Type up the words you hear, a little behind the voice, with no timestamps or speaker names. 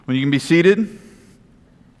Well, you can be seated.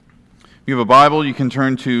 If you have a Bible, you can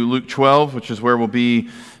turn to Luke 12, which is where we'll be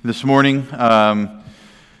this morning.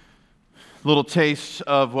 Little taste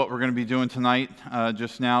of what we're going to be doing tonight.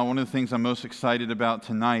 Just now, one of the things I'm most excited about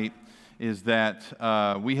tonight is that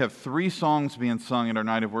we have 3 songs being sung at our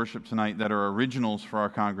night of worship tonight that are originals for our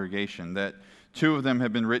congregation. That 2 of them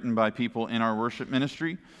have been written by people in our worship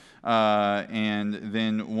ministry, and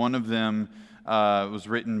then one of them was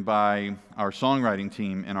written by our songwriting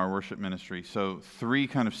team in our worship ministry. So 3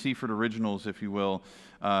 kind of Seaford originals, if you will,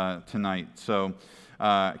 tonight. So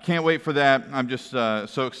can't wait for that. I'm just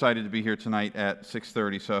so excited to be here tonight at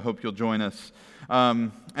 6:30, so I hope you'll join us.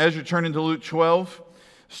 As you turn into Luke 12,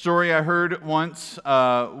 story I heard once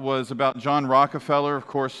was about John Rockefeller, of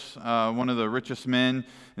course, one of the richest men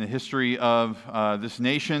in the history of this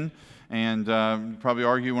nation, and probably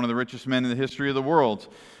argue one of the richest men in the history of the world.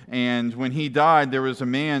 And when he died, there was a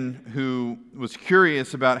man who was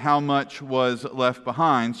curious about how much was left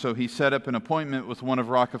behind, so he set up an appointment with one of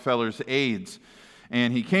Rockefeller's aides.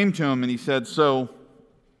 And he came to him and he said, "So,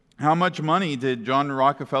 how much money did John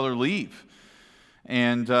Rockefeller leave?"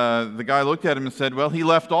 And the guy looked at him and said, "Well, he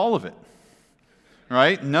left all of it."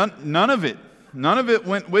 Right? None of it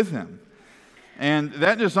went with him. And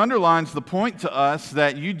that just underlines the point to us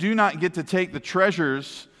that you do not get to take the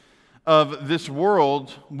treasures of this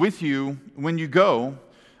world with you when you go,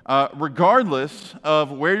 regardless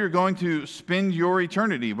of where you're going to spend your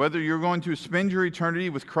eternity. Whether you're going to spend your eternity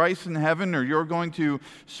with Christ in heaven or you're going to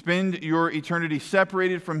spend your eternity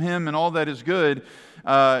separated from Him and all that is good,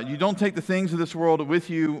 you don't take the things of this world with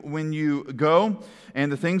you when you go,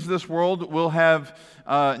 and the things of this world will have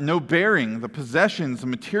no bearing. The possessions, the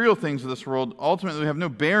material things of this world ultimately have no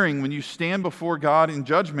bearing when you stand before God in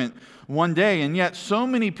judgment one day. And yet so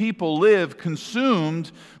many people live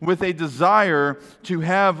consumed with a desire to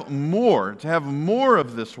have more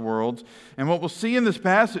of this world. And what we'll see in this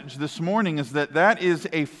passage this morning is that is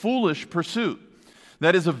a foolish pursuit.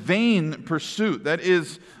 That is a vain pursuit. That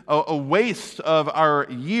is a waste of our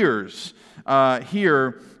years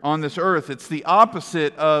here on this earth. It's the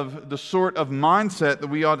opposite of the sort of mindset that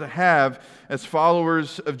we ought to have as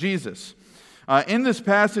followers of Jesus. In this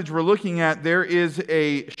passage we're looking at, there is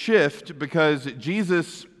a shift because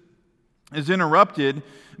Jesus is interrupted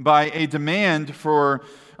by a demand for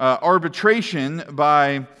arbitration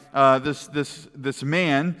by this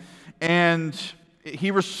man, and he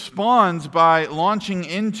responds by launching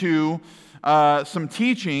into some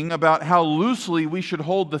teaching about how loosely we should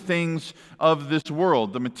hold the things of this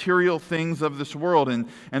world, the material things of this world.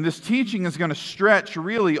 And this teaching is going to stretch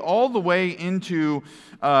really all the way into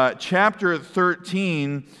chapter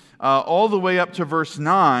 13, all the way up to verse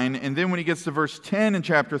 9. And then when he gets to verse 10 in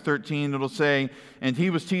chapter 13, it'll say, "And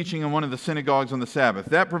he was teaching in one of the synagogues on the Sabbath."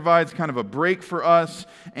 That provides kind of a break for us.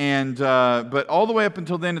 But all the way up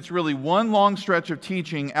until then, it's really one long stretch of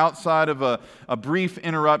teaching outside of a brief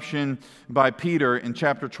interruption by Peter in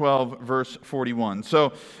chapter 12, verse 41.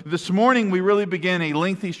 So this morning, we really begin a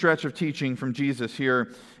lengthy stretch of teaching from Jesus here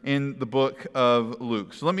in the book of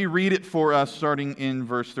Luke. So let me read it for us, starting in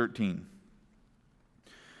verse 13.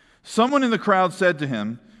 "Someone in the crowd said to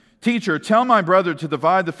him, 'Teacher, tell my brother to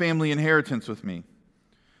divide the family inheritance with me.'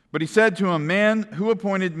 But he said to him, 'Man, who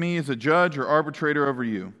appointed me as a judge or arbitrator over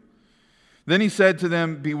you?' Then he said to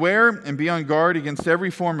them, 'Beware and be on guard against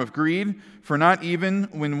every form of greed, for not even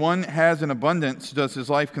when one has an abundance does his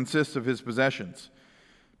life consist of his possessions.'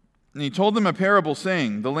 And he told them a parable,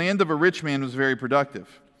 saying, 'The land of a rich man was very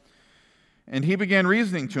productive. And he began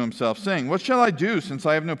reasoning to himself, saying, What shall I do, since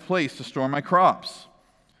I have no place to store my crops?'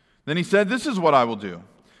 Then he said, 'This is what I will do.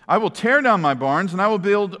 I will tear down my barns, and I will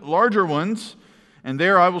build larger ones, and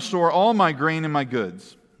there I will store all my grain and my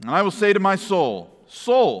goods. And I will say to my soul,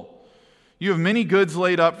 Soul, you have many goods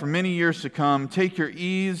laid up for many years to come. Take your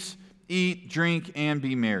ease, eat, drink, and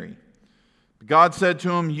be merry.' But God said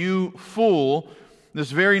to him, 'You fool,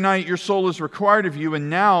 this very night your soul is required of you, and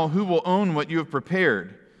now who will own what you have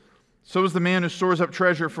prepared? So is the man who stores up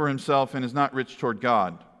treasure for himself and is not rich toward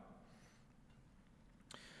God.'"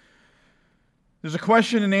 There's a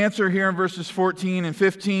question and answer here in verses 14 and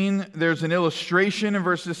 15. There's an illustration in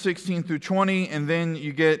verses 16 through 20, and then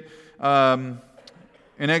you get an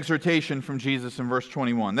exhortation from Jesus in verse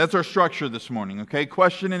 21. That's our structure this morning, okay?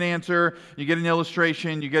 Question and answer, you get an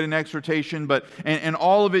illustration, you get an exhortation, and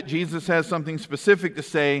all of it, Jesus has something specific to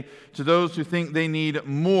say to those who think they need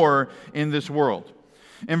more in this world.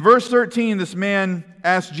 In verse 13, this man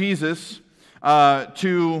asked Jesus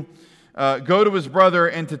to go to his brother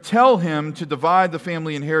and to tell him to divide the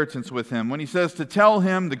family inheritance with him. When he says to tell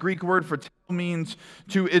him, the Greek word for tell means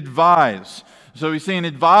to advise. So he's saying,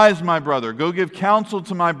 advise my brother. Go give counsel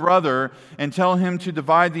to my brother and tell him to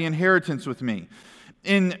divide the inheritance with me.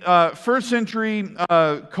 In first century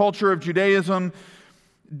culture of Judaism,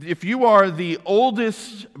 if you are the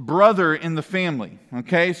oldest brother in the family,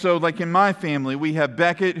 okay, so like in my family, we have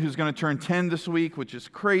Beckett, who's going to turn 10 this week, which is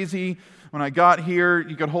crazy. When I got here,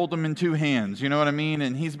 you could hold him in two hands, you know what I mean?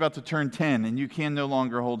 And he's about to turn 10, and you can no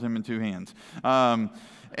longer hold him in two hands. Then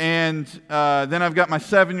I've got my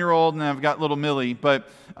 7-year-old, and I've got little Millie. But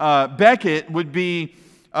Beckett would be,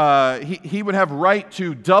 he would have right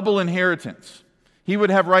to double inheritance. He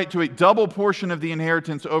would have right to a double portion of the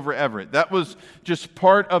inheritance over Everett. That was just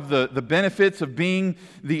part of the benefits of being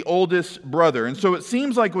the oldest brother. And so it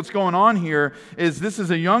seems like what's going on here is this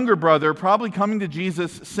is a younger brother probably coming to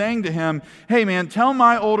Jesus saying to him, hey man, tell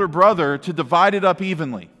my older brother to divide it up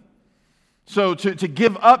evenly. So to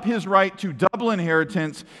give up his right to double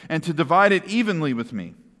inheritance and to divide it evenly with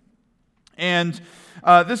me. And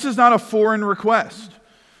this is not a foreign request.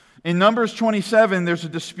 In Numbers 27, there's a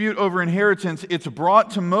dispute over inheritance. It's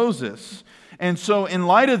brought to Moses. And so in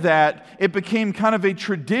light of that, it became kind of a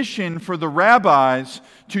tradition for the rabbis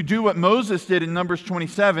to do what Moses did in Numbers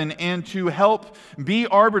 27 and to help be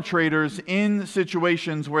arbitrators in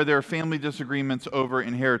situations where there are family disagreements over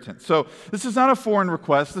inheritance. So this is not a foreign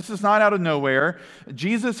request. This is not out of nowhere.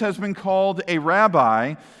 Jesus has been called a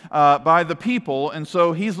rabbi by the people, and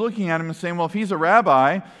so he's looking at him and saying, well, if he's a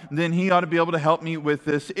rabbi, then he ought to be able to help me with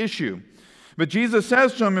this issue. But Jesus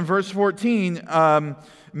says to him in verse 14,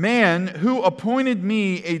 man, who appointed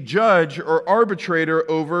me a judge or arbitrator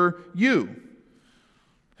over you?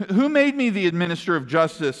 Who made me the administrator of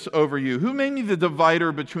justice over you? Who made me the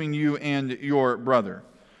divider between you and your brother?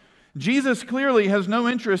 Jesus clearly has no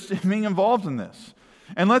interest in being involved in this.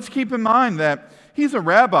 And let's keep in mind that he's a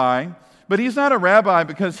rabbi, but he's not a rabbi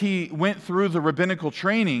because he went through the rabbinical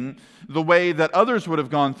training the way that others would have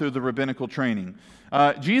gone through the rabbinical training.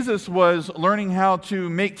 Jesus was learning how to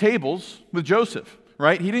make tables with Joseph.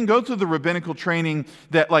 Right? He didn't go through the rabbinical training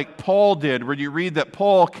that like Paul did, where you read that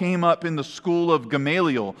Paul came up in the school of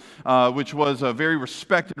Gamaliel, which was a very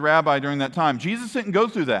respected rabbi during that time. Jesus didn't go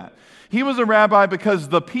through that. He was a rabbi because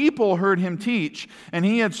the people heard him teach, and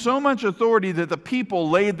he had so much authority that the people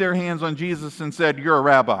laid their hands on Jesus and said, you're a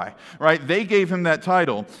rabbi, right? They gave him that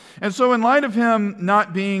title. And so in light of him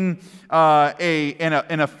not being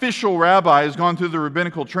an official rabbi who's gone through the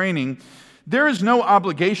rabbinical training, there is no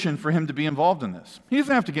obligation for him to be involved in this. He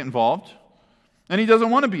doesn't have to get involved, and he doesn't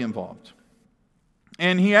want to be involved.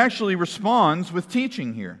 And he actually responds with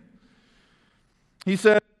teaching here. He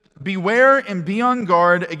says, beware and be on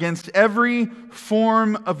guard against every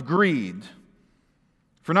form of greed.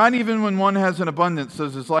 For not even when one has an abundance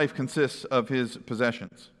does his life consist of his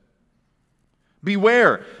possessions.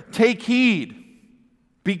 Beware, take heed,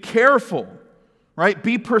 be careful, right?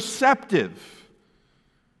 Be perceptive.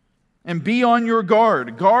 And be on your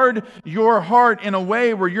guard. Guard your heart in a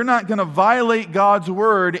way where you're not going to violate God's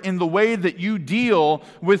word in the way that you deal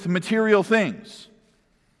with material things.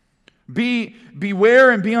 Beware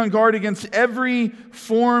and be on guard against every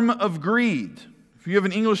form of greed. If you have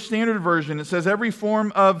an English Standard Version, it says every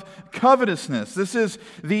form of covetousness. This is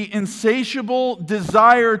the insatiable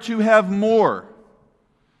desire to have more.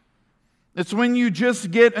 It's when you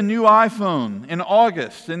just get a new iPhone in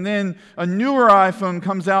August, and then a newer iPhone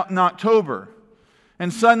comes out in October,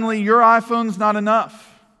 and suddenly your iPhone's not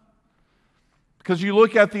enough. Because you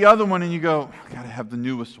look at the other one and you go, I gotta have the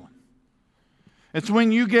newest one. It's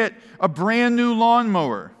when you get a brand new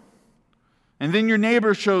lawnmower, and then your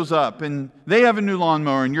neighbor shows up, and they have a new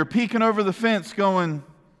lawnmower, and you're peeking over the fence going,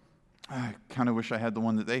 I kind of wish I had the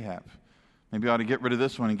one that they have. Maybe I ought to get rid of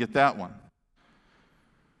this one and get that one.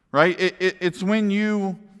 Right? It's when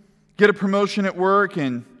you get a promotion at work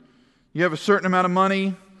and you have a certain amount of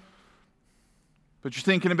money, but you're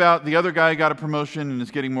thinking about the other guy got a promotion and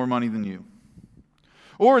is getting more money than you.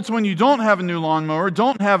 Or it's when you don't have a new lawnmower,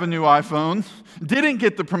 don't have a new iPhone, didn't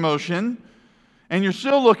get the promotion, and you're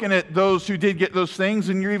still looking at those who did get those things,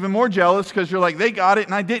 and you're even more jealous because you're like, they got it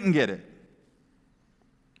and I didn't get it.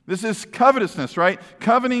 This is covetousness, right?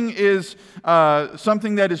 Coveting is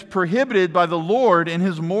something that is prohibited by the Lord in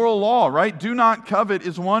His moral law, right? Do not covet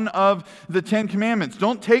is one of the 10 commandments.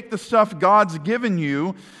 Don't take the stuff God's given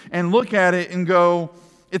you and look at it and go,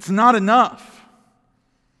 it's not enough.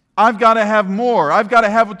 I've got to have more. I've got to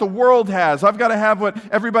have what the world has. I've got to have what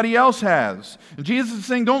everybody else has. And Jesus is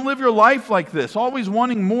saying, don't live your life like this, always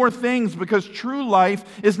wanting more things, because true life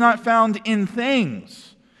is not found in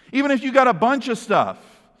things. Even if you got a bunch of stuff,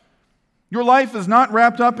 your life is not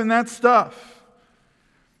wrapped up in that stuff.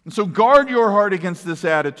 And so guard your heart against this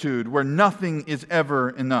attitude where nothing is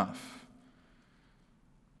ever enough.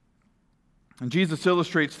 And Jesus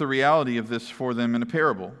illustrates the reality of this for them in a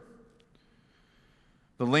parable.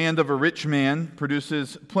 The land of a rich man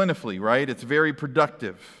produces plentifully, right? It's very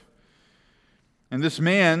productive. And this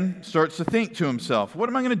man starts to think to himself, what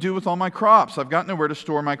am I going to do with all my crops? I've got nowhere to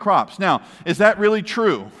store my crops. Now, is that really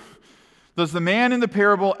true? Does the man in the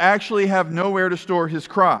parable actually have nowhere to store his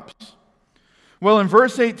crops? Well, in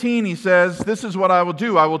verse 18, he says, this is what I will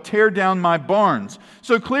do. I will tear down my barns.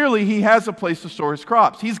 So clearly, he has a place to store his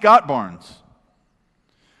crops. He's got barns.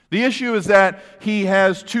 The issue is that he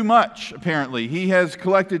has too much, apparently. He has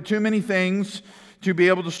collected too many things to be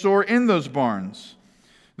able to store in those barns.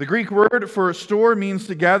 The Greek word for store means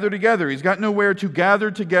to gather together. He's got nowhere to gather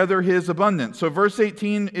together his abundance. So verse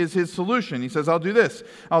 18 is his solution. He says, I'll do this.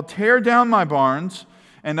 I'll tear down my barns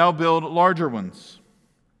and I'll build larger ones.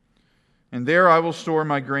 And there I will store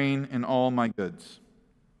my grain and all my goods.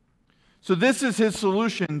 So this is his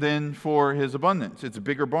solution then for his abundance. It's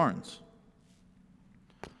bigger barns.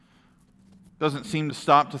 Doesn't seem to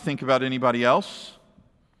stop to think about anybody else.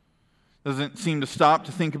 Doesn't seem to stop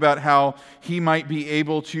to think about how he might be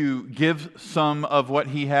able to give some of what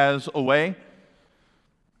he has away.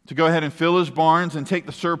 To go ahead and fill his barns and take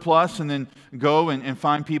the surplus and then go and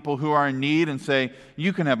find people who are in need and say,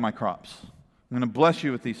 you can have my crops. I'm going to bless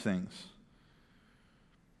you with these things.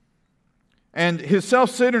 And his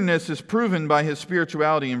self-centeredness is proven by his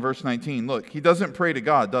spirituality in verse 19. Look, he doesn't pray to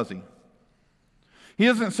God, does he? He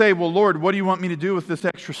doesn't say, well, Lord, what do you want me to do with this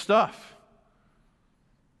extra stuff?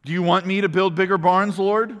 Do you want me to build bigger barns,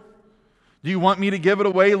 Lord? Do you want me to give it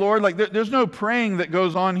away, Lord? Like there's no praying that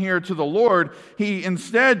goes on here to the Lord. He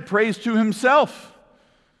instead prays to himself.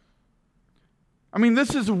 I mean,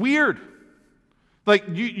 this is weird. Like,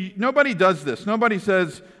 nobody does this. Nobody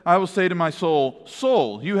says, I will say to my soul,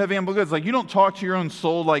 soul, you have ample goods. Like, you don't talk to your own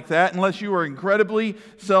soul like that unless you are incredibly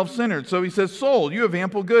self-centered. So he says, soul, you have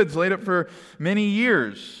ample goods laid up for many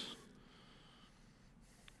years.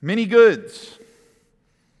 Many goods.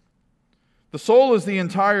 The soul is the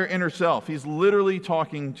entire inner self. He's literally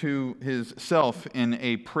talking to his self in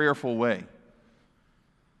a prayerful way.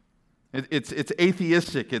 It's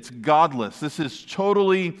atheistic. It's godless. This is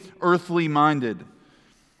totally earthly minded.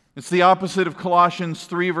 It's the opposite of Colossians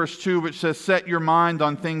 3 verse 2, which says, set your mind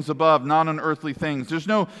on things above, not on earthly things. There's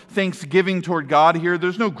no thanksgiving toward God here.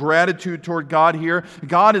 There's no gratitude toward God here.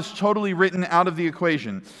 God is totally written out of the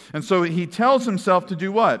equation. And so he tells himself to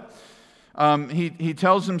do what? He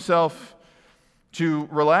tells himself to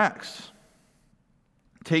relax.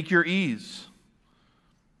 Take your ease.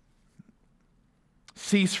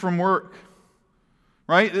 Cease from work.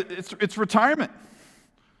 Right? It's retirement.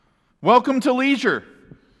 Welcome to leisure.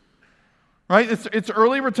 Right? It's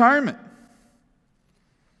early retirement.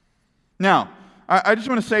 Now, I just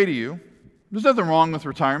want to say to you, there's nothing wrong with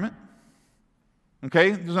retirement.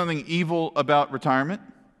 Okay? There's nothing evil about retirement.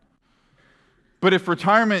 But if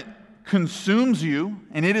retirement consumes you,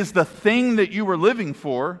 and it is the thing that you were living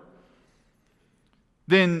for,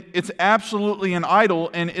 then it's absolutely an idol,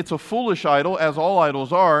 and it's a foolish idol, as all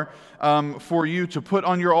idols are, for you to put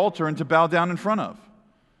on your altar and to bow down in front of.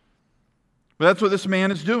 But that's what this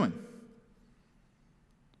man is doing.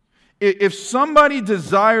 If somebody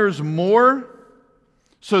desires more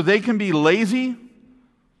so they can be lazy,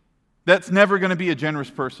 that's never going to be a generous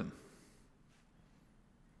person.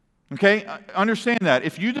 Okay? Understand that.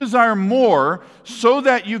 If you desire more so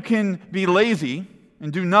that you can be lazy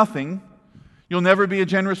and do nothing, you'll never be a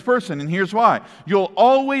generous person. And here's why. You'll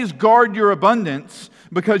always guard your abundance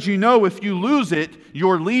because you know if you lose it,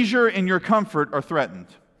 your leisure and your comfort are threatened.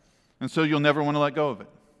 And so you'll never want to let go of it.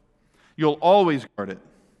 You'll always guard it.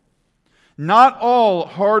 Not all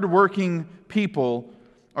hardworking people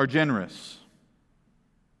are generous.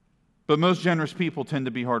 But most generous people tend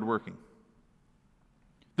to be hardworking.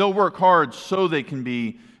 They'll work hard so they can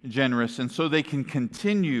be generous and so they can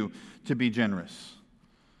continue to be generous.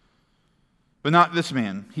 But not this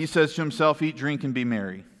man. He says to himself, eat, drink, and be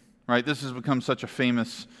merry. Right? This has become such a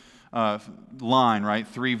famous line, right?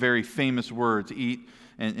 3 very famous words, eat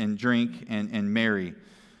and drink and marry.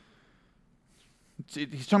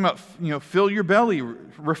 He's talking about, fill your belly,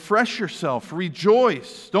 refresh yourself,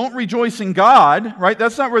 rejoice. Don't rejoice in God, right?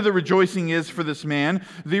 That's not where the rejoicing is for this man.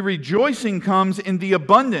 The rejoicing comes in the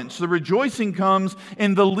abundance. The rejoicing comes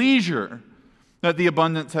in the leisure that the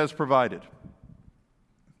abundance has provided.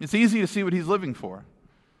 It's easy to see what he's living for.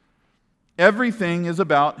 Everything is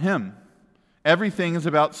about him. Everything is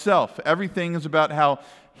about self. Everything is about how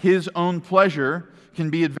his own pleasure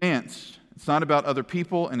can be advanced. It's not about other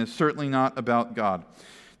people, and it's certainly not about God.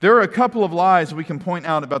 There are a couple of lies we can point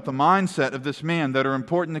out about the mindset of this man that are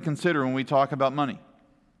important to consider when we talk about money.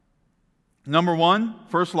 Number one,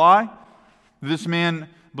 first lie, this man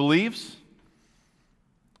believes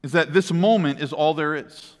is that this moment is all there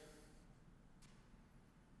is.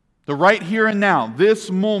 The right here and now,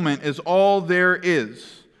 this moment is all there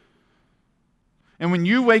is. And when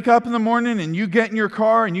you wake up in the morning and you get in your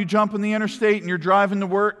car and you jump in the interstate and you're driving to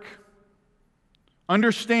work,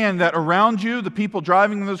 understand that around you, the people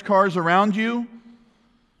driving those cars around you,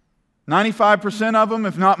 95% of them,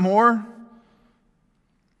 if not more,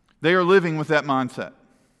 they are living with that mindset.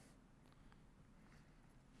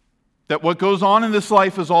 That what goes on in this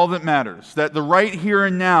life is all that matters. That the right here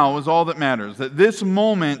and now is all that matters. That this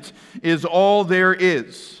moment is all there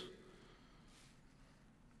is.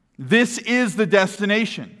 This is the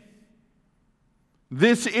destination.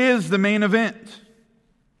 This is the main event.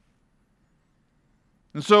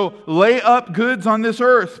 And so lay up goods on this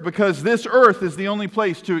earth, because this earth is the only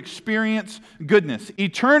place to experience goodness.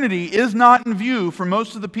 Eternity is not in view for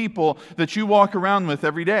most of the people that you walk around with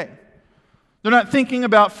every day. They're not thinking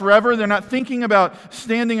about forever. They're not thinking about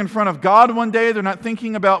standing in front of God one day. They're not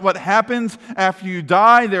thinking about what happens after you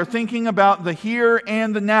die. They're thinking about the here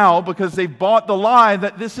and the now, because they've bought the lie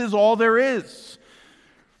that this is all there is.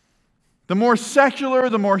 The more secular,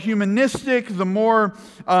 the more humanistic, the more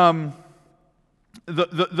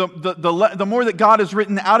the more that God is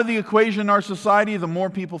written out of the equation in our society, the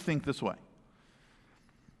more people think this way.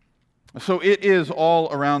 So it is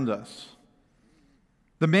all around us.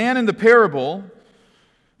 The man in the parable,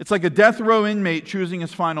 it's like a death row inmate choosing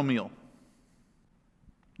his final meal.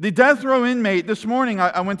 The death row inmate, this morning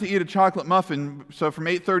I went to eat a chocolate muffin, so from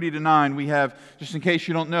 8:30 to 9 we have, just in case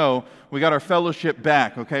you don't know, we got our fellowship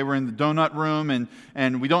back, okay? We're in the donut room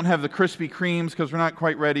and we don't have the Krispy Kremes because we're not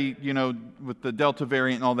quite ready, with the Delta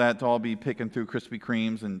variant and all that, to all be picking through Krispy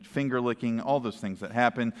Kremes and finger licking, all those things that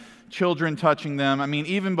happen. Children touching them. I mean,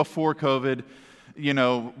 even before COVID,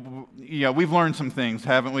 we've learned some things,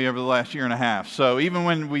 haven't we, over the last year and a half. So even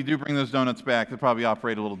when we do bring those donuts back, they probably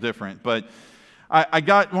operate a little different. But I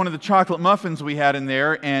got one of the chocolate muffins we had in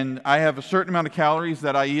there, and I have a certain amount of calories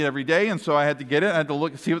that I eat every day, and so I had to get it. I had to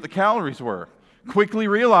look and see what the calories were. Quickly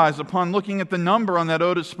realized upon looking at the number on that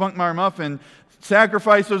Otis Spunkmeyer muffin,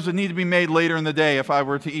 sacrifices would need to be made later in the day if I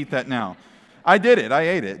were to eat that now. I did it. I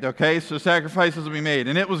ate it, okay? So sacrifices will be made,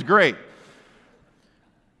 and it was great.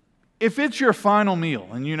 If it's your final meal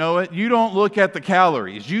and you know it, you don't look at the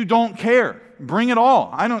calories. You don't care. Bring it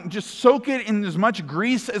all. Just soak it in as much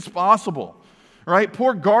grease as possible. Right?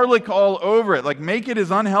 Pour garlic all over it. Like, make it as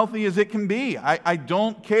unhealthy as it can be. I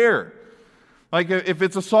don't care. Like, if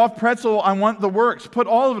it's a soft pretzel, I want the works. Put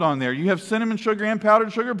all of it on there. You have cinnamon sugar and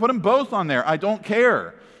powdered sugar, put them both on there. I don't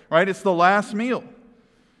care. Right? It's the last meal.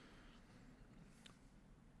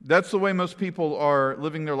 That's the way most people are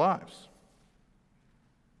living their lives.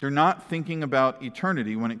 They're not thinking about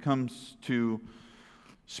eternity when it comes to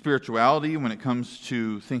spirituality, when it comes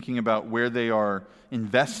to thinking about where they are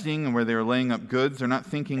investing and where they are laying up goods. They're not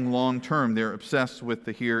thinking long term. They're obsessed with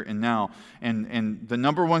the here and now. And the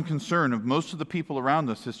number one concern of most of the people around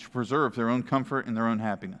us is to preserve their own comfort and their own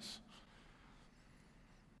happiness.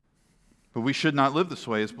 But we should not live this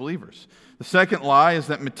way as believers. The second lie is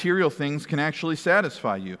that material things can actually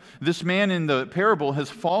satisfy you. This man in the parable has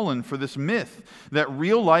fallen for this myth that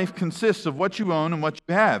real life consists of what you own and what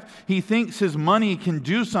you have. He thinks his money can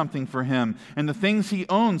do something for him, and the things he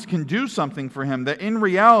owns can do something for him that in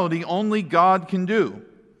reality only God can do.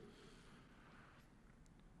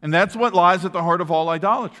 And that's what lies at the heart of all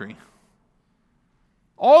idolatry.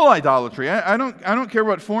 All idolatry, I don't care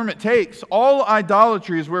what form it takes. All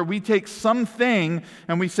idolatry is where we take something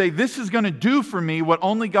and we say, this is going to do for me what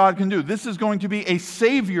only God can do. This is going to be a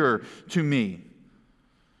savior to me.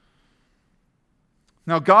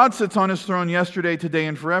 Now, God sits on his throne yesterday, today,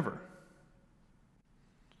 and forever.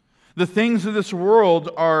 The things of this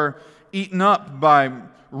world are eaten up by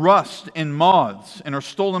rust and moths and are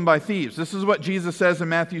stolen by thieves. This is what Jesus says in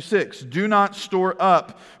Matthew 6. Do not store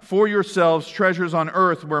up for yourselves treasures on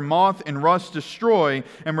earth where moth and rust destroy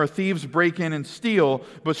and where thieves break in and steal,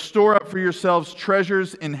 but store up for yourselves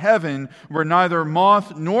treasures in heaven where neither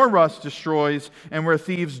moth nor rust destroys and where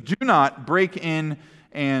thieves do not break in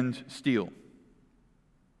and steal.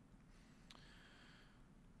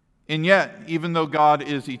 And yet, even though God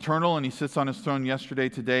is eternal and he sits on his throne yesterday,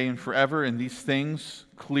 today, and forever, and these things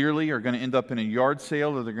clearly are going to end up in a yard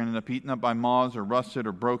sale, or they're going to end up eaten up by moths or rusted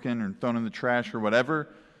or broken or thrown in the trash or whatever,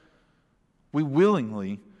 we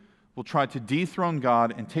willingly will try to dethrone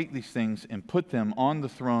God and take these things and put them on the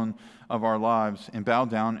throne of our lives and bow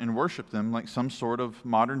down and worship them like some sort of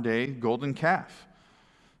modern day golden calf.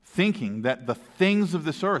 Thinking that the things of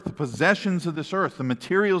this earth, the possessions of this earth, the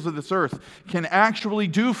materials of this earth can actually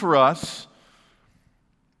do for us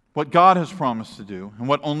what God has promised to do and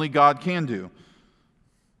what only God can do.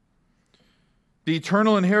 The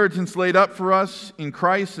eternal inheritance laid up for us in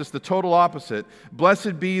Christ is the total opposite.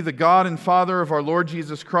 Blessed be the God and Father of our Lord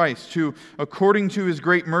Jesus Christ, who, according to His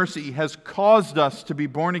great mercy, has caused us to be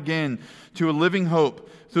born again to a living hope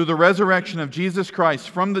through the resurrection of Jesus Christ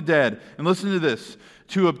from the dead. And listen to this: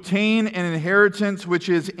 to obtain an inheritance which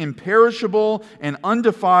is imperishable and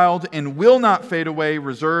undefiled and will not fade away,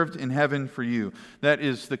 reserved in heaven for you. That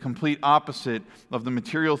is the complete opposite of the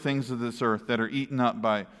material things of this earth that are eaten up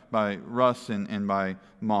by rust and by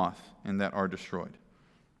moth and that are destroyed.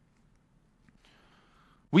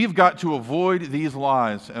 We've got to avoid these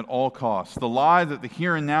lies at all costs. The lie that the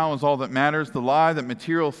here and now is all that matters, the lie that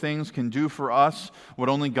material things can do for us what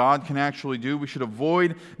only God can actually do. We should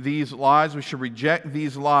avoid these lies. We should reject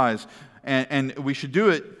these lies. And we should do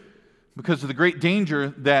it because of the great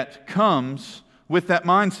danger that comes with that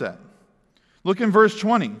mindset. Look in verse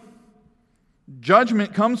 20.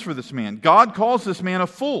 Judgment comes for this man. God calls this man a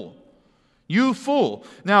fool. You fool.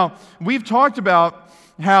 Now, we've talked about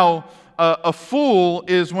how a fool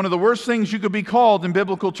is one of the worst things you could be called in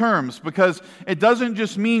biblical terms, because it doesn't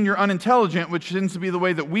just mean you're unintelligent, which tends to be the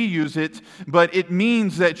way that we use it, but it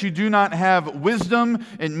means that you do not have wisdom.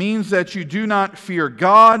 It means that you do not fear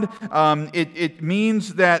God. It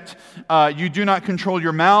means that you do not control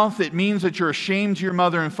your mouth. It means that you're ashamed to your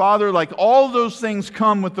mother and father. Like, all those things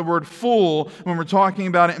come with the word fool when we're talking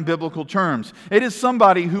about it in biblical terms. It is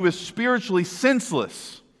somebody who is spiritually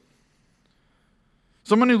senseless.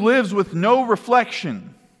 Someone who lives with no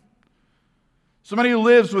reflection. Somebody who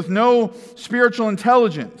lives with no spiritual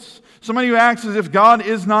intelligence. Somebody who acts as if God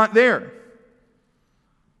is not there.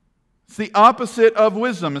 It's the opposite of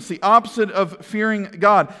wisdom. It's the opposite of fearing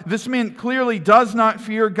God. This man clearly does not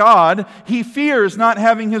fear God. He fears not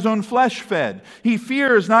having his own flesh fed. He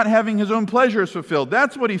fears not having his own pleasures fulfilled.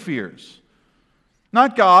 That's what he fears.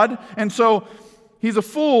 Not God. And so he's a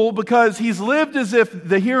fool because he's lived as if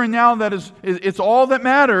the here and now it's all that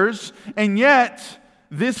matters, and yet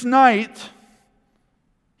this night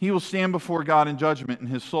he will stand before God in judgment and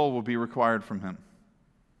his soul will be required from him.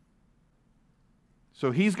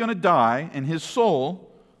 So he's going to die, and his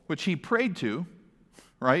soul, which he prayed to,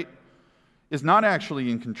 right, is not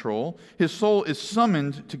actually in control. His soul is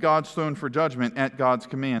summoned to God's throne for judgment at God's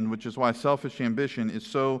command, which is why selfish ambition is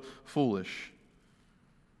so foolish.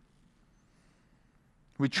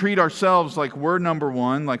 We treat ourselves like we're number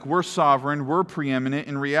one, like we're sovereign, we're preeminent.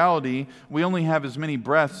 In reality, we only have as many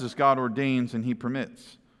breaths as God ordains and He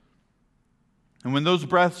permits. And when those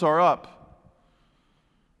breaths are up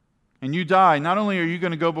and you die, not only are you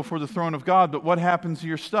going to go before the throne of God, but what happens to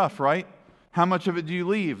your stuff, right? How much of it do you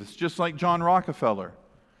leave? It's just like John Rockefeller.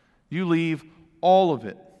 You leave all of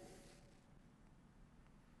it.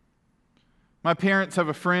 My parents have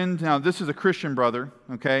a friend. Now, this is a Christian brother,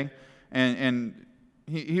 okay? And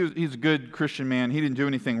he's a good Christian man. He didn't do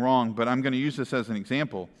anything wrong, but I'm going to use this as an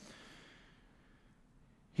example.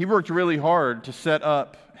 He worked really hard to set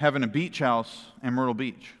up having a beach house in Myrtle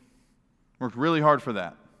Beach. Worked really hard for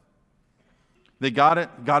that. They got it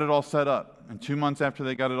all set up. And 2 months after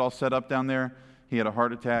they got it all set up down there, he had a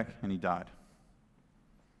heart attack and he died.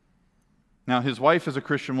 Now, his wife is a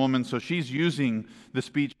Christian woman, so she's using this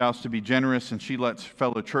beach house to be generous, and she lets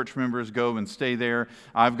fellow church members go and stay there.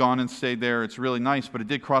 I've gone and stayed there. It's really nice, but it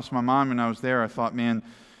did cross my mind when I was there. I thought, man,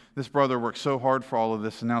 this brother worked so hard for all of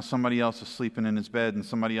this, and now somebody else is sleeping in his bed, and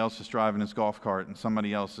somebody else is driving his golf cart, and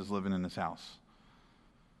somebody else is living in his house.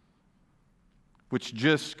 Which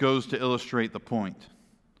just goes to illustrate the point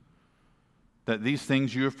that these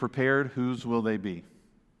things you have prepared, whose will they be?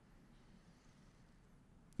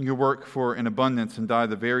 You work for an abundance and die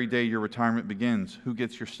the very day your retirement begins. Who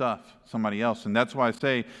gets your stuff? Somebody else. And that's why I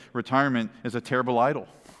say retirement is a terrible idol.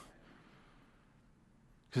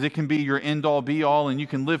 Because it can be your end-all, be-all, and you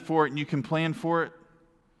can live for it and you can plan for it.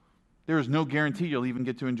 There is no guarantee you'll even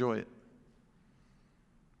get to enjoy it.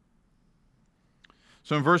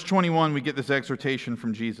 So in verse 21, we get this exhortation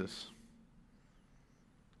from Jesus.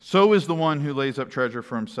 So is the one who lays up treasure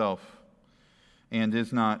for himself and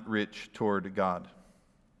is not rich toward God.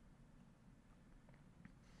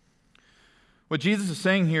 What Jesus is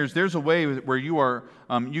saying here is there's a way where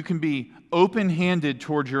you can be open-handed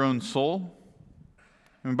towards your own soul.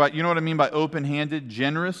 But you know what I mean by open-handed?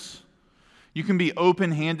 Generous. You can be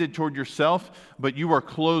open-handed toward yourself, but you are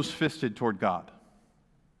close-fisted toward God.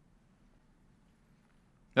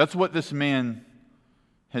 That's what this man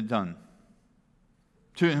had done.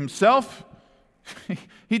 To himself,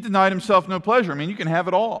 he denied himself no pleasure. I mean, you can have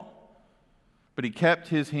it all. But he kept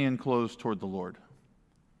his hand closed toward the Lord.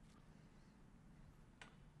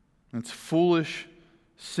 It's foolish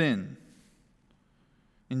sin.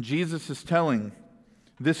 And Jesus is telling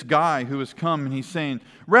this guy who has come and he's saying,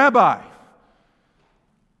 Rabbi,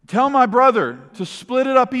 tell my brother to split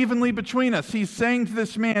it up evenly between us. He's saying to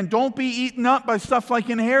this man, don't be eaten up by stuff like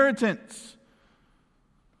inheritance.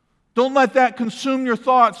 Don't let that consume your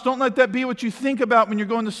thoughts. Don't let that be what you think about when you're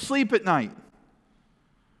going to sleep at night.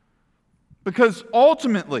 Because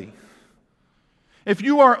ultimately, if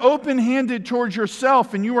you are open-handed towards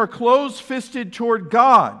yourself and you are closed-fisted toward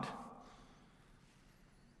God,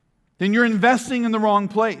 then you're investing in the wrong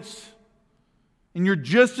place. And you're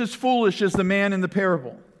just as foolish as the man in the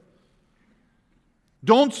parable.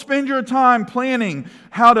 Don't spend your time planning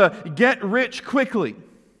how to get rich quickly.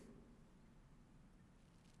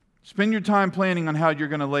 Spend your time planning on how you're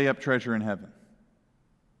going to lay up treasure in heaven.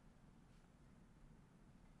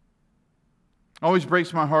 It always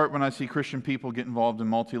breaks my heart when I see Christian people get involved in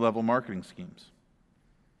multi-level marketing schemes.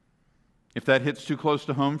 If that hits too close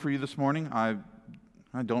to home for you this morning, I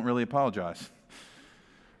don't really apologize.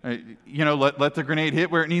 Let the grenade hit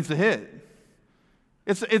where it needs to hit.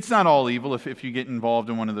 It's not all evil if you get involved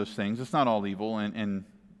in one of those things. It's not all evil, and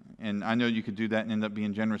I know you could do that and end up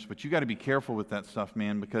being generous, but you got to be careful with that stuff,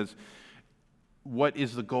 man, because what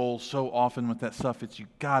is the goal so often with that stuff? It's you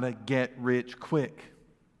got to get rich quick.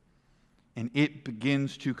 And it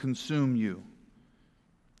begins to consume you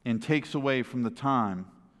and takes away from the time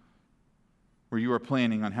where you are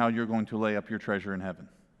planning on how you're going to lay up your treasure in heaven.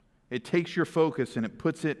 It takes your focus and it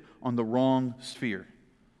puts it on the wrong sphere.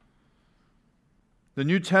 The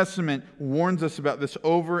New Testament warns us about this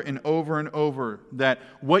over and over and over, that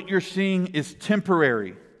what you're seeing is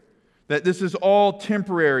temporary, that this is all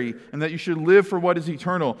temporary, and that you should live for what is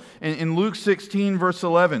eternal. In Luke 16, verse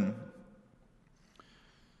 11,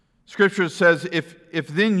 Scripture says, if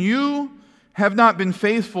then you have not been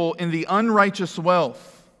faithful in the unrighteous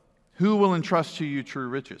wealth, who will entrust to you true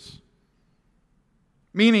riches?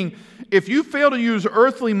 Meaning, if you fail to use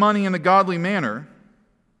earthly money in a godly manner,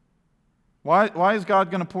 why is God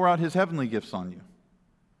going to pour out His heavenly gifts on you?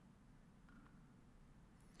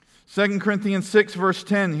 2 Corinthians 6, verse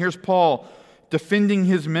 10, here's Paul defending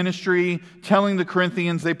his ministry, telling the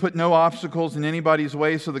Corinthians they put no obstacles in anybody's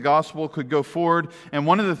way so the gospel could go forward. And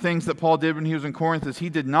one of the things that Paul did when he was in Corinth is he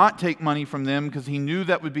did not take money from them because he knew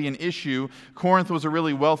that would be an issue. Corinth was a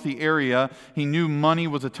really wealthy area. He knew money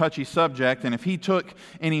was a touchy subject, and if he took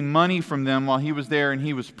any money from them while he was there and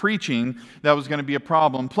he was preaching, that was going to be a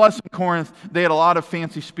problem. Plus, in Corinth, they had a lot of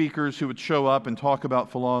fancy speakers who would show up and talk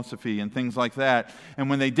about philosophy and things like that. And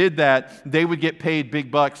when they did that, they would get paid big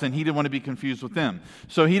bucks, and he didn't want to be confused with them.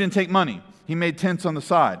 So he didn't take money. He made tents on the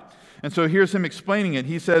side. And so here's him explaining it.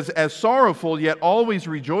 He says, as sorrowful, yet always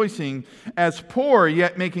rejoicing, as poor,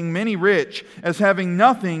 yet making many rich, as having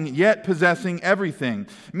nothing, yet possessing everything.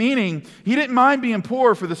 Meaning, he didn't mind being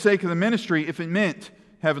poor for the sake of the ministry if it meant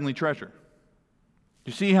heavenly treasure.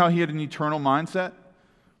 You see how he had an eternal mindset?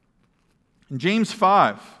 In James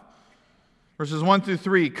 5, verses 1 through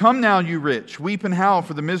 3, come now, you rich, weep and howl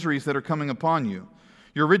for the miseries that are coming upon you.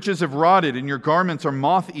 Your riches have rotted, and your garments are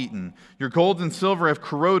moth-eaten. Your gold and silver have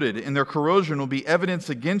corroded, and their corrosion will be evidence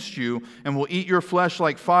against you, and will eat your flesh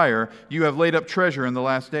like fire. You have laid up treasure in the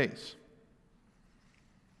last days.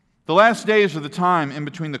 The last days are the time in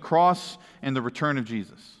between the cross and the return of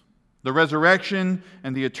Jesus. The resurrection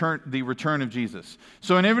and the return of Jesus.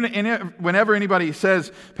 So whenever anybody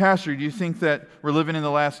says, Pastor, do you think that we're living in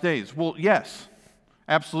the last days? Well, yes,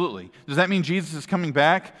 absolutely. Does that mean Jesus is coming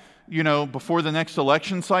back, before the next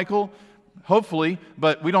election cycle? Hopefully,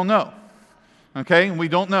 but we don't know. Okay? We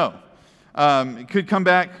don't know. It could come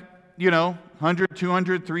back, 100,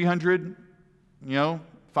 200, 300,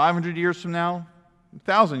 500 years from now,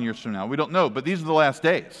 1,000 years from now. We don't know, but these are the last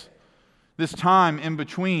days. This time in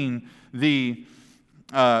between the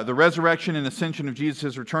resurrection and ascension of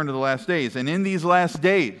Jesus' return to the last days. And in these last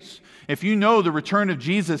days, if you know the return of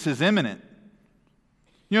Jesus is imminent,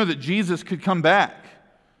 you know that Jesus could come back.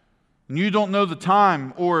 And you don't know the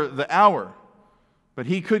time or the hour, but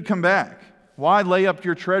He could come back. Why lay up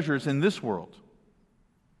your treasures in this world,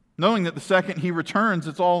 knowing that the second He returns,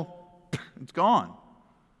 it's gone?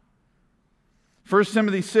 1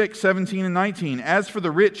 Timothy 6, 17 and 19. As for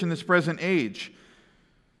the rich in this present age,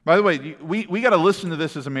 by the way, we got to listen to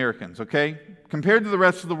this as Americans, okay? Compared to the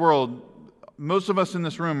rest of the world, most of us in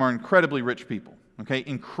this room are incredibly rich people, okay?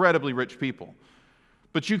 Incredibly rich people.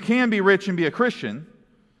 But you can be rich and be a Christian.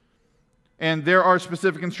 And there are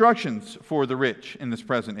specific instructions for the rich in this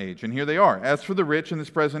present age. And here they are. As for the rich in this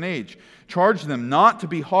present age, charge them not to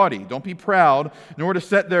be haughty, don't be proud, nor to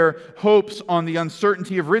set their hopes on the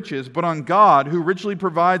uncertainty of riches, but on God, who richly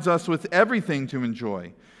provides us with everything to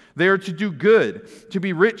enjoy. They are to do good, to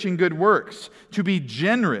be rich in good works, to be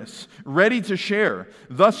generous, ready to share,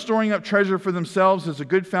 thus storing up treasure for themselves as a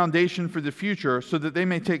good foundation for the future, so that they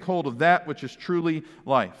may take hold of that which is truly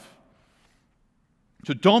life.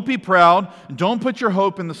 So don't be proud. Don't put your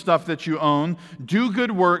hope in the stuff that you own. Do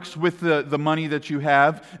good works with the money that you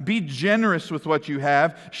have. Be generous with what you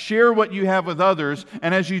have. Share what you have with others.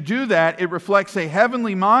 And as you do that, it reflects a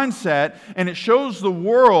heavenly mindset, and it shows the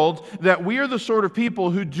world that we are the sort of people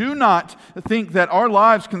who do not think that our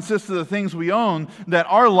lives consist of the things we own, that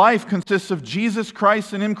our life consists of Jesus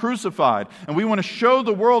Christ and Him crucified. And we want to show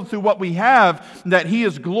the world through what we have that He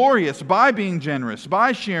is glorious by being generous,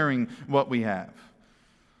 by sharing what we have.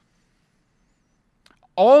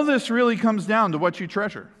 All this really comes down to what you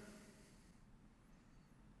treasure.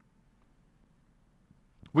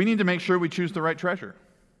 We need to make sure we choose the right treasure.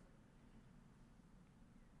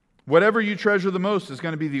 Whatever you treasure the most is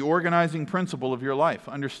going to be the organizing principle of your life.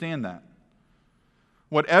 Understand that.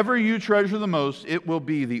 Whatever you treasure the most, it will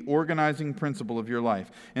be the organizing principle of your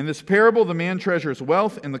life. In this parable, the man treasures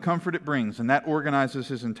wealth and the comfort it brings, and that organizes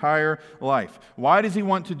his entire life. Why does he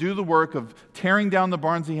want to do the work of tearing down the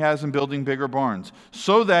barns he has and building bigger barns?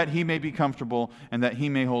 So that he may be comfortable and that he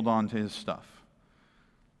may hold on to his stuff.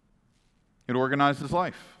 It organizes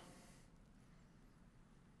life.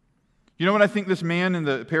 You know what I think this man in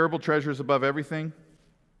the parable treasures above everything?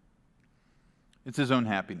 It's his own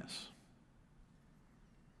happiness.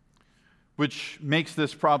 Which makes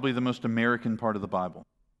this probably the most American part of the Bible.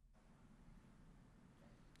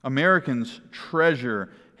 Americans treasure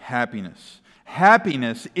happiness.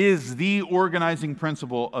 Happiness is the organizing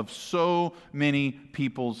principle of so many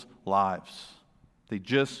people's lives. They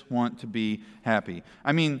just want to be happy.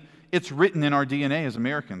 I mean, it's written in our DNA as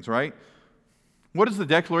Americans, right? What does the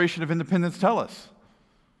Declaration of Independence tell us?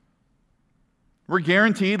 We're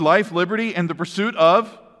guaranteed life, liberty, and the pursuit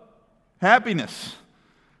of happiness.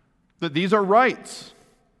 That these are rights.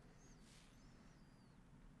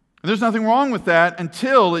 And there's nothing wrong with that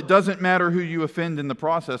until it doesn't matter who you offend in the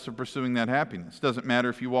process of pursuing that happiness. It doesn't matter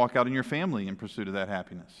if you walk out in your family in pursuit of that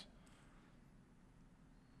happiness.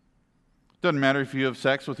 It doesn't matter if you have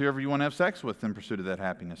sex with whoever you want to have sex with in pursuit of that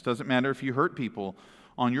happiness. It doesn't matter if you hurt people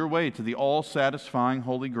on your way to the all-satisfying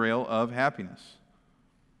holy grail of happiness.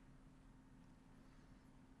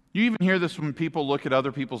 You even hear this when people look at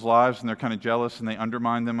other people's lives and they're kind of jealous and they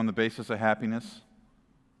undermine them on the basis of happiness.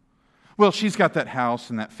 Well, she's got that house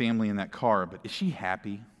and that family and that car, but is she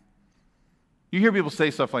happy? You hear people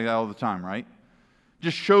say stuff like that all the time, right?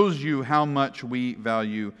 Just shows you how much we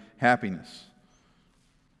value happiness.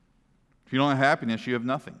 If you don't have happiness, you have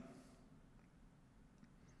nothing.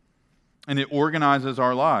 And it organizes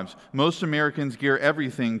our lives. Most Americans gear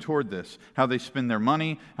everything toward this. How they spend their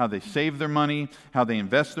money, how they save their money, how they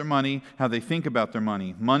invest their money, how they think about their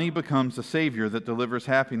money. Money becomes the savior that delivers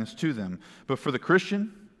happiness to them. But for the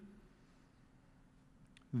Christian,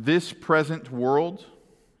 this present world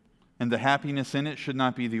and the happiness in it should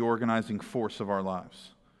not be the organizing force of our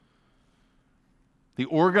lives. The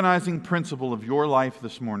organizing principle of your life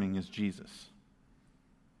this morning is Jesus.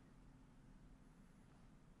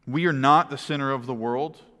 We are not the center of the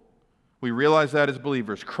world. We realize that as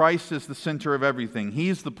believers. Christ is the center of everything.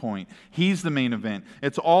 He's the point. He's the main event.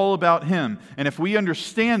 It's all about Him. And if we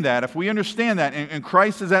understand that, and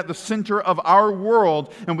Christ is at the center of our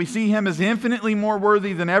world, and we see Him as infinitely more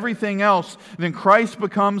worthy than everything else, then Christ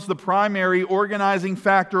becomes the primary organizing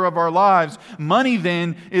factor of our lives. Money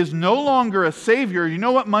then is no longer a savior. You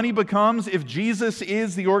know what money becomes if Jesus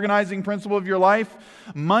is the organizing principle of your life?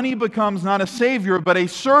 Money becomes not a savior, but a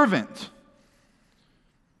servant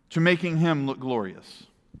to making Him look glorious.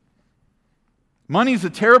 Money's a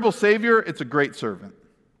terrible savior, it's a great servant.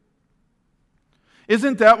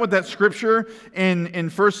 Isn't that what that scripture in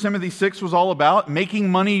 1 Timothy 6 was all about? Making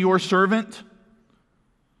money your servant?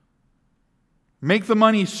 Make the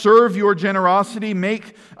money serve your generosity.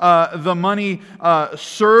 Make the money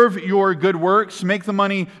serve your good works. Make the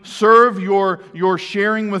money serve your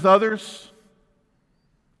sharing with others.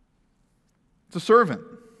 It's a servant.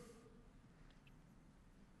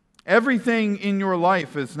 Everything in your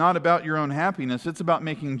life is not about your own happiness. It's about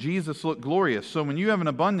making Jesus look glorious. So when you have an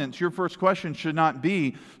abundance, your first question should not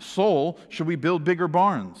be, soul, should we build bigger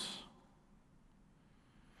barns?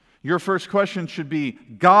 Your first question should be,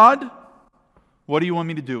 God, what do you want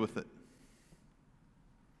me to do with it?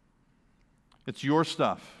 It's your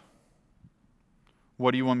stuff.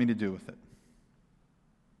 What do you want me to do with it?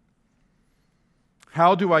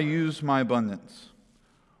 How do I use my abundance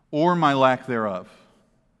or my lack thereof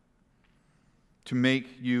to make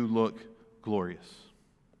you look glorious?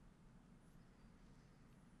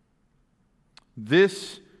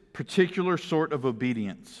 This particular sort of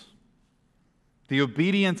obedience, the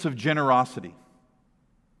obedience of generosity,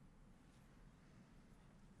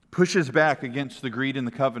 pushes back against the greed and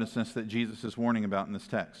the covetousness that Jesus is warning about in this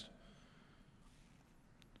text.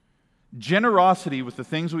 Generosity with the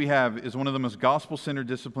things we have is one of the most gospel-centered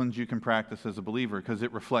disciplines you can practice as a believer because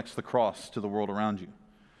it reflects the cross to the world around you.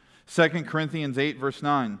 2 Corinthians 8, verse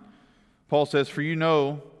 9, Paul says, "For you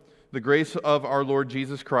know the grace of our Lord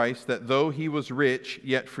Jesus Christ, that though he was rich,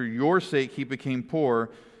 yet for your sake he became poor,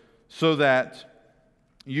 so that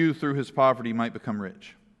you through his poverty might become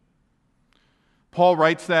rich." Paul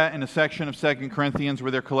writes that in a section of 2 Corinthians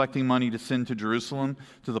where they're collecting money to send to Jerusalem,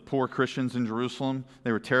 to the poor Christians in Jerusalem.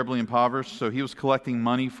 They were terribly impoverished, so he was collecting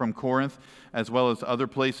money from Corinth as well as other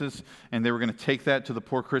places, and they were going to take that to the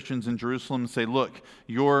poor Christians in Jerusalem and say, look,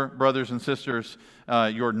 your brothers and sisters,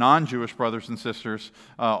 your non-Jewish brothers and sisters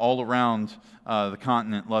all around the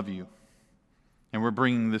continent love you. And we're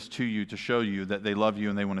bringing this to you to show you that they love you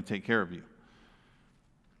and they want to take care of you.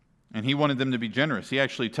 And he wanted them to be generous. He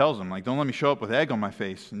actually tells them, don't let me show up with egg on my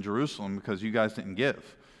face in Jerusalem because you guys didn't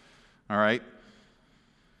give. All right?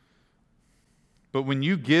 But when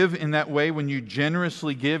you give in that way, when you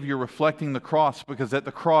generously give, you're reflecting the cross, because at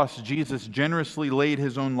the cross, Jesus generously laid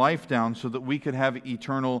his own life down so that we could have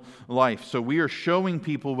eternal life. So we are showing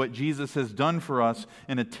people what Jesus has done for us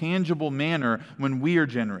in a tangible manner when we are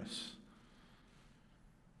generous.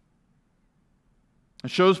 It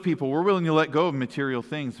shows people we're willing to let go of material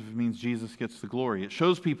things if it means Jesus gets the glory. It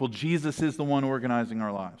shows people Jesus is the one organizing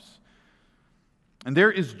our lives. And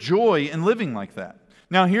there is joy in living like that.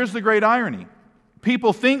 Now, here's the great irony.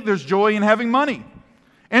 People think there's joy in having money,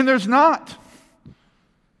 and there's not.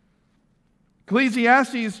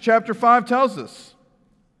 Ecclesiastes chapter 5 tells us,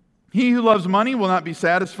 "He who loves money will not be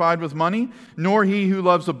satisfied with money, nor he who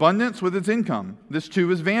loves abundance with its income. This too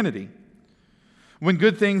is vanity. When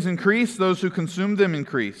good things increase, those who consume them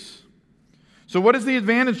increase. So what is the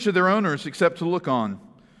advantage to their owners except to look on?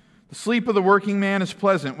 The sleep of the working man is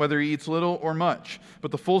pleasant, whether he eats little or much,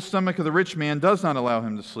 but the full stomach of the rich man does not allow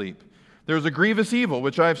him to sleep. There is a grievous evil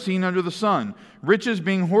which I have seen under the sun, riches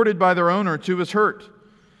being hoarded by their owner to his hurt.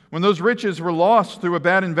 When those riches were lost through a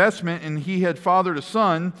bad investment and he had fathered a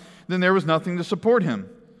son, then there was nothing to support him.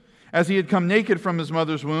 As he had come naked from his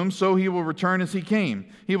mother's womb, so he will return as he came.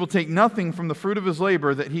 He will take nothing from the fruit of his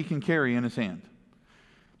labor that he can carry in his hand."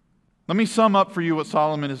 Let me sum up for you what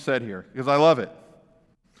Solomon has said here, because I love it.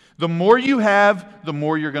 The more you have, the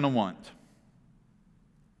more you're going to want.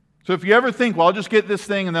 So if you ever think, well, I'll just get this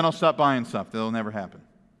thing and then I'll stop buying stuff, that'll never happen.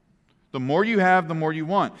 The more you have, the more you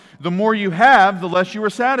want. The more you have, the less you are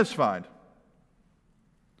satisfied.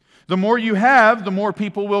 The more you have, the more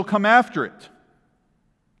people will come after it.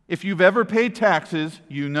 If you've ever paid taxes,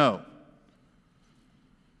 you know.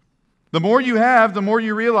 The more you have, the more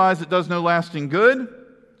you realize it does no lasting good.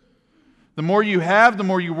 The more you have, the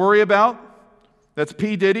more you worry about. That's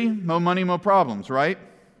P. Diddy, mo money, mo problems, right?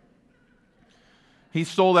 He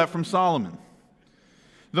stole that from Solomon.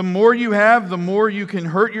 The more you have, the more you can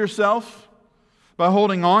hurt yourself by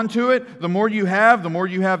holding on to it. The more you have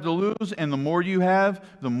to lose. And the more you have,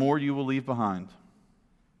 the more you will leave behind.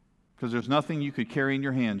 Because there's nothing you could carry in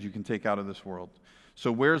your hands you can take out of this world.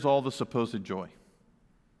 So where's all the supposed joy?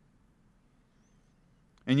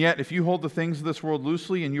 And yet, if you hold the things of this world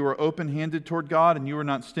loosely and you are open-handed toward God and you are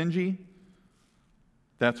not stingy,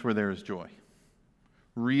 that's where there is joy.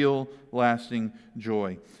 Real, lasting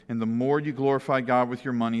joy. And the more you glorify God with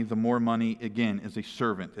your money, the more money, again, is a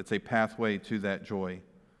servant. It's a pathway to that joy.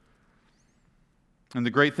 And the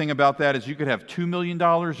great thing about that is you could have $2 million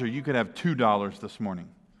or you could have $2 this morning.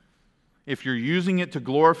 If you're using it to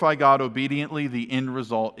glorify God obediently, the end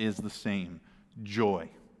result is the same: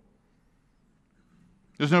 joy.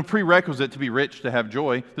 There's no prerequisite to be rich to have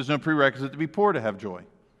joy. There's no prerequisite to be poor to have joy.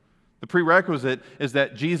 The prerequisite is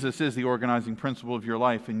that Jesus is the organizing principle of your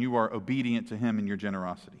life and you are obedient to Him in your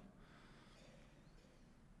generosity.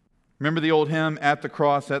 Remember the old hymn, at the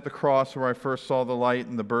cross, where I first saw the light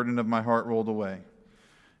and the burden of my heart rolled away.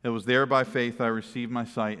 It was there by faith I received my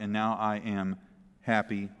sight, and now I am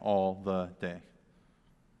happy all the day.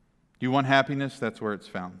 Do you want happiness? That's where it's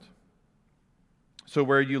found. So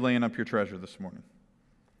where are you laying up your treasure this morning?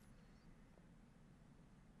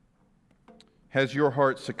 Has your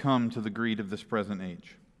heart succumbed to the greed of this present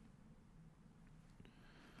age?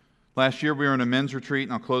 Last year we were in a men's retreat,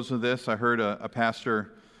 and I'll close with this. I heard a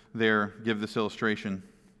pastor there give this illustration.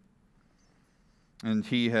 And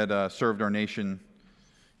he had served our nation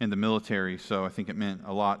in the military, so I think it meant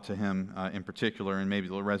a lot to him in particular, and maybe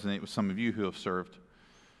it'll resonate with some of you who have served.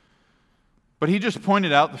 But he just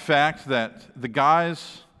pointed out the fact that the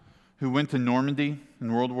guys who went to Normandy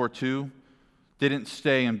in World War II didn't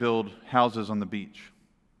stay and build houses on the beach.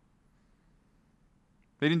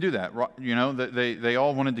 They didn't do that. You know, they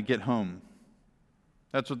all wanted to get home.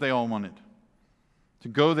 That's what they all wanted. To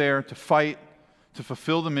go there, to fight, to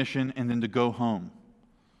fulfill the mission, and then to go home.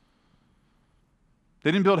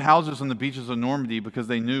 They didn't build houses on the beaches of Normandy because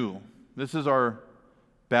they knew this is our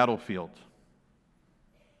battlefield.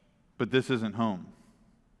 But this isn't home.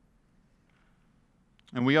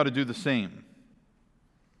 And we ought to do the same.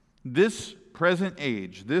 This present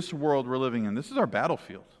age, this world we're living in, this is our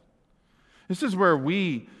battlefield. This is where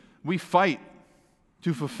we fight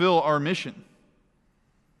to fulfill our mission.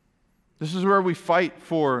 This is where we fight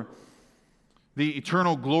for the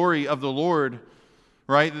eternal glory of the Lord,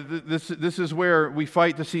 right? This is where we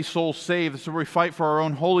fight to see souls saved. This is where we fight for our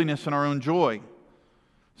own holiness and our own joy.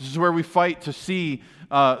 This is where we fight to see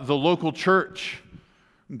the local church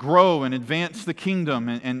grow and advance the kingdom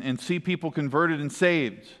and see people converted and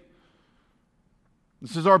saved.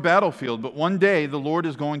 This is our battlefield, but one day the Lord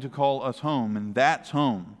is going to call us home, and that's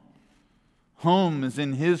home. Home is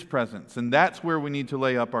in His presence, and that's where we need to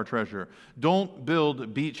lay up our treasure. Don't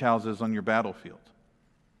build beach houses on your battlefield.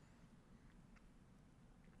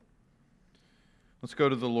 Let's go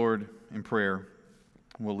to the Lord in prayer.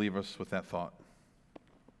 We'll leave us with that thought.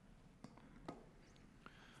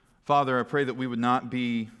 Father, I pray that we would not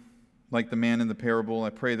be like the man in the parable. I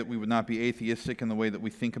pray that we would not be atheistic in the way that we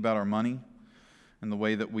think about our money, in the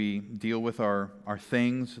way that we deal with our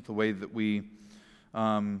things, the way that we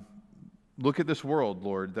look at this world,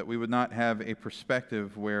 Lord, that we would not have a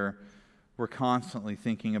perspective where we're constantly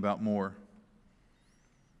thinking about more.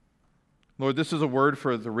 Lord, this is a word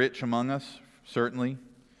for the rich among us, certainly.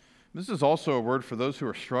 This is also a word for those who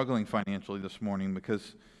are struggling financially this morning,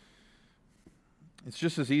 because it's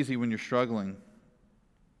just as easy when you're struggling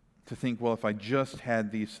to think, well, if I just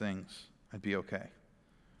had these things, I'd be okay.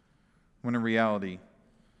 When in reality,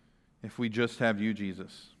 if we just have you,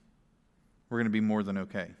 Jesus, we're going to be more than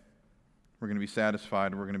okay. We're going to be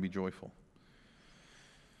satisfied. We're going to be joyful.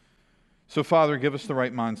 So, Father, give us the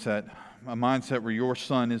right mindset, a mindset where your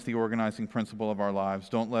Son is the organizing principle of our lives.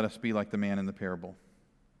 Don't let us be like the man in the parable.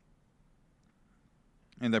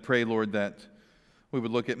 And I pray, Lord, that we would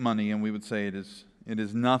look at money and we would say it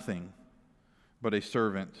is nothing but a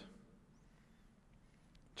servant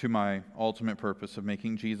to my ultimate purpose of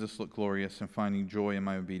making Jesus look glorious and finding joy in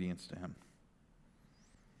my obedience to Him.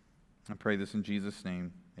 I pray this in Jesus'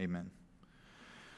 name. Amen.